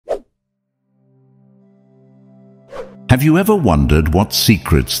Have you ever wondered what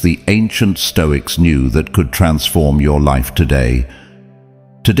secrets the ancient Stoics knew that could transform your life today?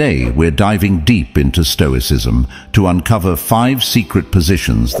 Today, we're diving deep into Stoicism to uncover 5 secret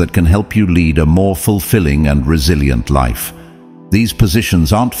positions that can help you lead a more fulfilling and resilient life. These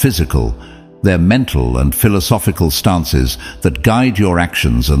positions aren't physical, they're mental and philosophical stances that guide your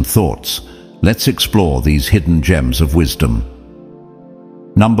actions and thoughts. Let's explore these hidden gems of wisdom.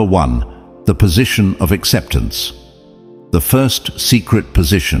 Number 1. The position of acceptance. The first secret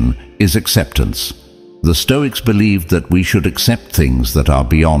position is acceptance. The Stoics believed that we should accept things that are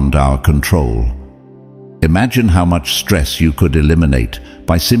beyond our control. Imagine how much stress you could eliminate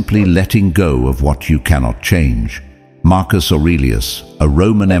by simply letting go of what you cannot change. Marcus Aurelius, a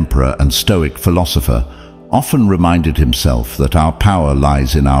Roman emperor and Stoic philosopher, often reminded himself that our power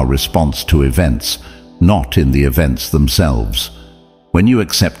lies in our response to events, not in the events themselves. When you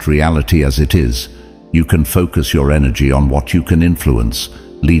accept reality as it is, you can focus your energy on what you can influence,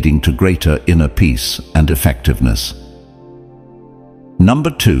 leading to greater inner peace and effectiveness. Number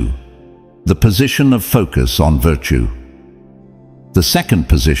 2. The position of focus on virtue. The second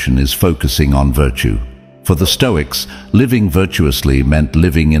position is focusing on virtue. For the Stoics, living virtuously meant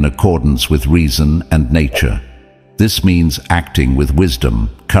living in accordance with reason and nature. This means acting with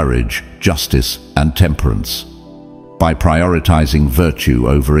wisdom, courage, justice, and temperance. By prioritizing virtue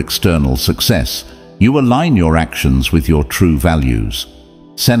over external success, you align your actions with your true values.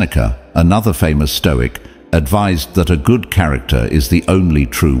 Seneca, another famous Stoic, advised that a good character is the only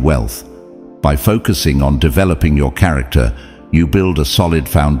true wealth. By focusing on developing your character, you build a solid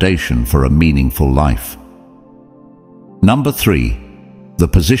foundation for a meaningful life. Number 3. The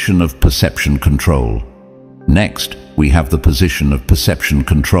position of perception control. Next, we have the position of perception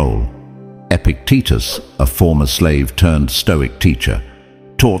control. Epictetus, a former slave turned Stoic teacher,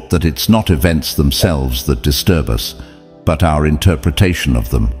 taught that it's not events themselves that disturb us, but our interpretation of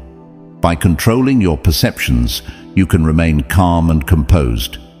them. By controlling your perceptions, you can remain calm and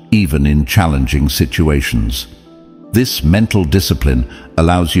composed, even in challenging situations. This mental discipline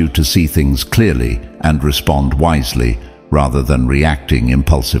allows you to see things clearly and respond wisely, rather than reacting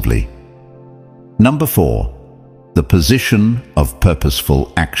impulsively. Number 4. The position of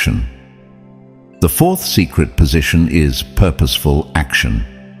purposeful action. The fourth secret position is purposeful action.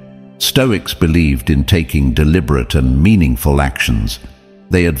 Stoics believed in taking deliberate and meaningful actions.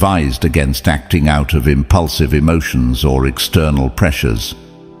 They advised against acting out of impulsive emotions or external pressures.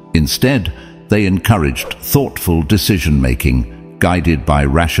 Instead, they encouraged thoughtful decision-making, guided by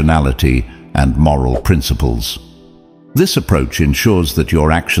rationality and moral principles. This approach ensures that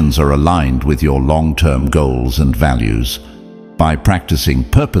your actions are aligned with your long-term goals and values. By practicing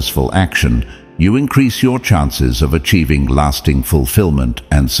purposeful action, you increase your chances of achieving lasting fulfillment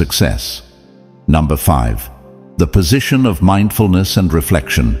and success. Number 5. The position of mindfulness and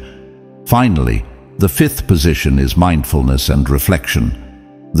reflection. Finally, the fifth position is mindfulness and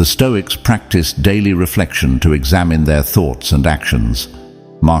reflection. The Stoics practiced daily reflection to examine their thoughts and actions.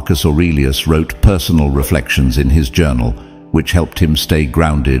 Marcus Aurelius wrote personal reflections in his journal, which helped him stay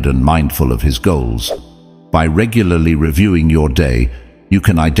grounded and mindful of his goals. By regularly reviewing your day, you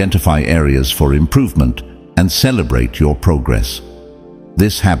can identify areas for improvement and celebrate your progress.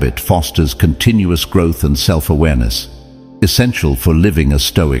 This habit fosters continuous growth and self-awareness, essential for living a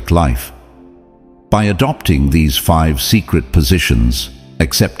Stoic life. By adopting these 5 secret positions,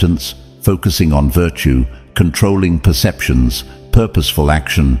 acceptance, focusing on virtue, controlling perceptions, purposeful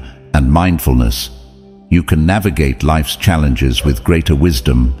action, and mindfulness, you can navigate life's challenges with greater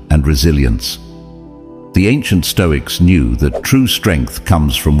wisdom and resilience. The ancient Stoics knew that true strength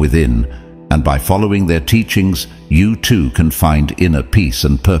comes from within, and by following their teachings, you too can find inner peace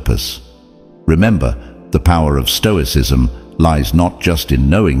and purpose. Remember, the power of Stoicism lies not just in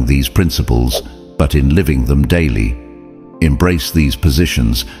knowing these principles, but in living them daily. Embrace these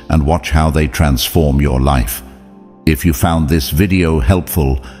positions and watch how they transform your life. If you found this video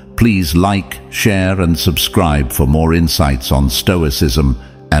helpful, please like, share, and subscribe for more insights on Stoicism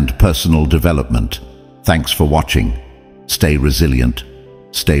and personal development. Thanks for watching. Stay resilient.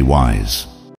 Stay wise.